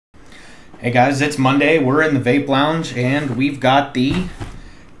Hey guys, it's Monday. We're in the Vape Lounge and we've got the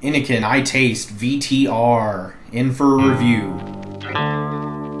Innokin iTaste VTR in for a review.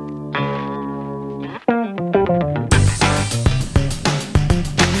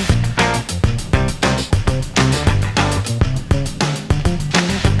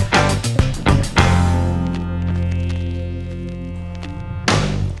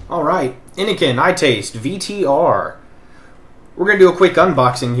 Alright, Innokin iTaste VTR. We're going to do a quick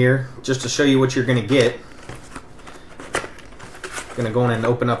unboxing here, just to show you what you're going to get. Going to go in and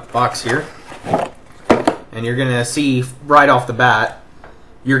open up the box here. And you're going to see right off the bat,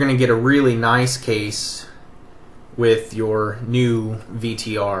 you're going to get a really nice case with your new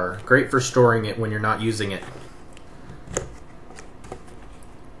VTR. Great for storing it when you're not using it.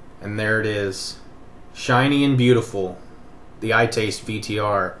 And there it is. Shiny and beautiful. The iTaste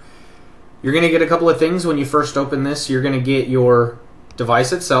VTR. You're going to get a couple of things when you first open this. You're going to get your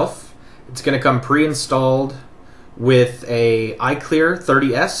device itself. It's going to come pre-installed with a iClear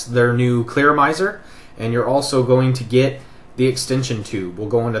 30S, their new clearomizer, and you're also going to get the extension tube. We'll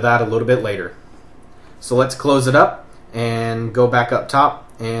go into that a little bit later. So let's close it up and go back up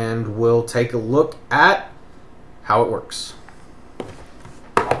top, and we'll take a look at how it works.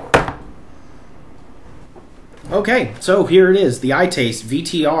 Okay, so here it is, the iTaste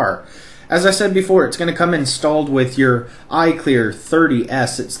VTR. As I said before, it's going to come installed with your iClear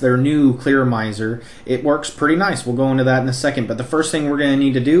 30S. It's their new clearomizer. It works pretty nice. We'll go into that in a second. But the first thing we're going to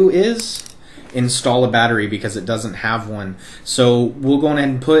need to do is install a battery because it doesn't have one. So we'll go ahead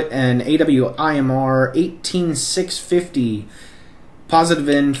and put an AWIMR 18650 positive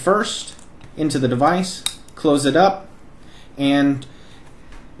in first into the device, close it up, and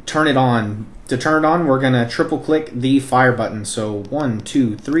turn it on. To turn it on, we're going to triple click the fire button. So 1,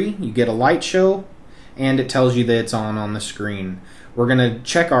 2, 3, you get a light show and it tells you that it's on the screen. We're going to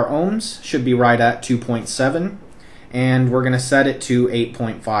check our ohms, should be right at 2.7, and we're going to set it to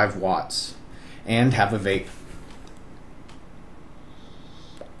 8.5 watts and have a vape.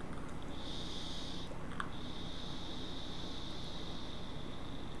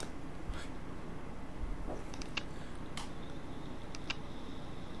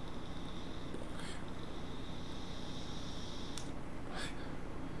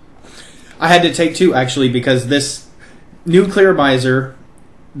 I had to take two actually because this new clearomizer,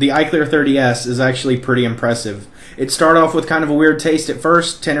 the iClear 30S, is actually pretty impressive. It started off with kind of a weird taste at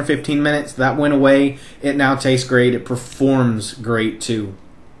first, 10 or 15 minutes. That went away. It now tastes great. It performs great too.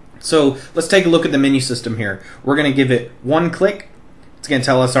 So let's take a look at the menu system here. We're going to give it one click. It's going to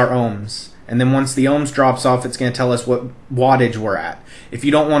tell us our ohms. And then once the ohms drops off, it's going to tell us what wattage we're at. If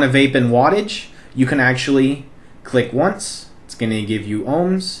you don't want to vape in wattage, you can actually click once. It's going to give you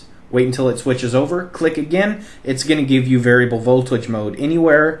ohms. Wait until it switches over, click again, it's going to give you variable voltage mode,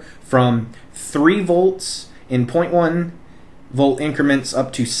 anywhere from 3 volts in 0.1 volt increments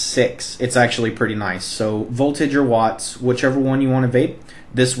up to 6. It's actually pretty nice. So voltage or watts, whichever one you want to vape,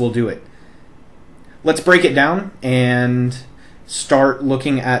 this will do it. Let's break it down and start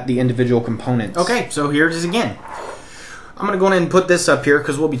looking at the individual components. Okay, so here it is again. I'm going to go ahead and put this up here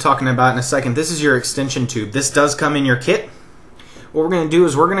because we'll be talking about it in a second. This is your extension tube. This does come in your kit. What we're going to do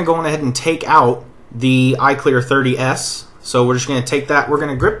is we're going to go ahead and take out the iClear 30S. So we're just going to take that. We're going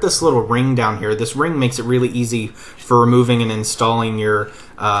to grip this little ring down here. This ring makes it really easy for removing and installing your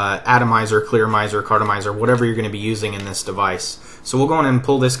atomizer, clearomizer, cartomizer, whatever you're going to be using in this device. So we'll go ahead and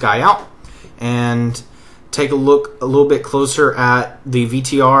pull this guy out and take a look a little bit closer at the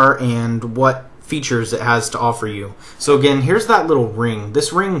VTR and what features it has to offer you. So again, here's that little ring.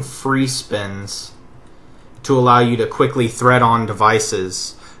 This ring free spins to allow you to quickly thread on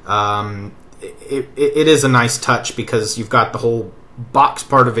devices. It is a nice touch because you've got the whole box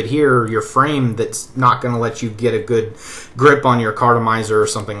part of it here, your frame, that's not going to let you get a good grip on your cartomizer or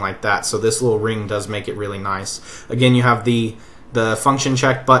something like that. So this little ring does make it really nice. Again, you have the function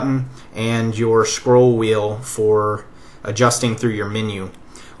check button and your scroll wheel for adjusting through your menu.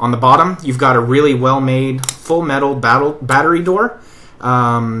 On the bottom, you've got a really well-made full metal battery door.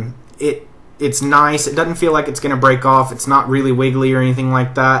 It's nice. It doesn't feel like it's going to break off. It's not really wiggly or anything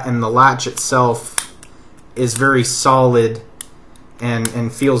like that. And the latch itself is very solid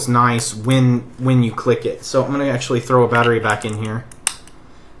and feels nice when you click it. So I'm going to actually throw a battery back in here.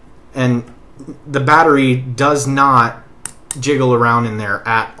 And the battery does not jiggle around in there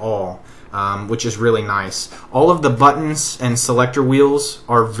at all, which is really nice. All of the buttons and selector wheels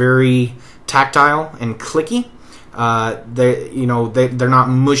are very tactile and clicky. They're not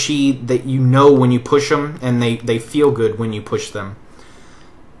mushy, that you know when you push them, and they feel good when you push them.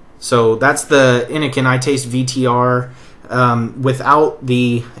 So that's the Innokin iTaste VTR. without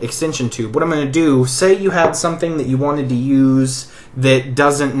the extension tube. What I'm going to do, say you had something that you wanted to use that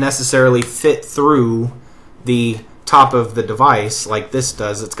doesn't necessarily fit through the top of the device like this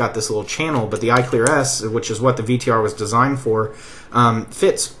does. It's got this little channel, but the iClear S, which is what the VTR was designed for,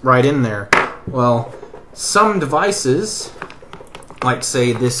 fits right in there. Well, some devices, like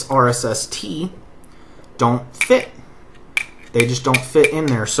say this RSST, don't fit. They just don't fit in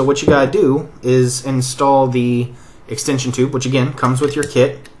there. So what you gotta do is install the extension tube, which again comes with your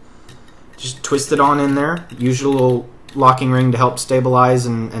kit. Just twist it on in there. Use your little locking ring to help stabilize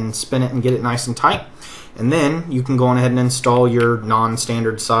and spin it and get it nice and tight. And then you can go on ahead and install your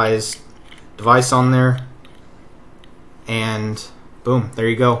non-standard size device on there. And boom, there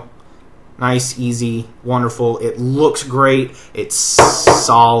you go. Nice, easy, wonderful. It looks great. It's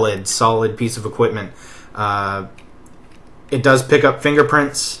solid piece of equipment. It does pick up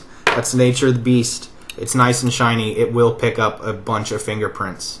fingerprints. That's the nature of the beast. It's nice and shiny. It will pick up a bunch of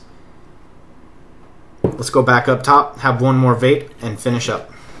fingerprints. Let's go back up top, have one more vape, and finish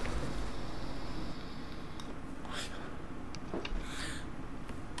up.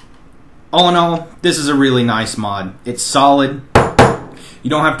 All in all, this is a really nice mod. It's solid. You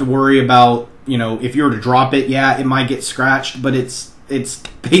don't have to worry about, you know, if you were to drop it, yeah, it might get scratched, but it's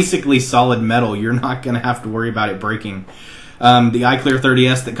basically solid metal. You're not going to have to worry about it breaking. The iClear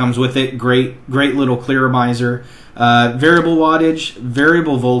 30S that comes with it, great little clearomizer. Variable wattage,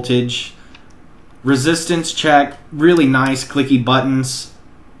 variable voltage, resistance check, really nice clicky buttons.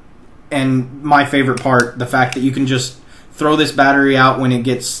 And my favorite part, the fact that you can just throw this battery out when it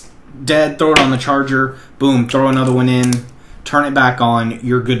gets dead, throw it on the charger, boom, throw another one in, turn it back on,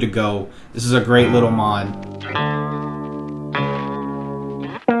 you're good to go. This is a great little mod.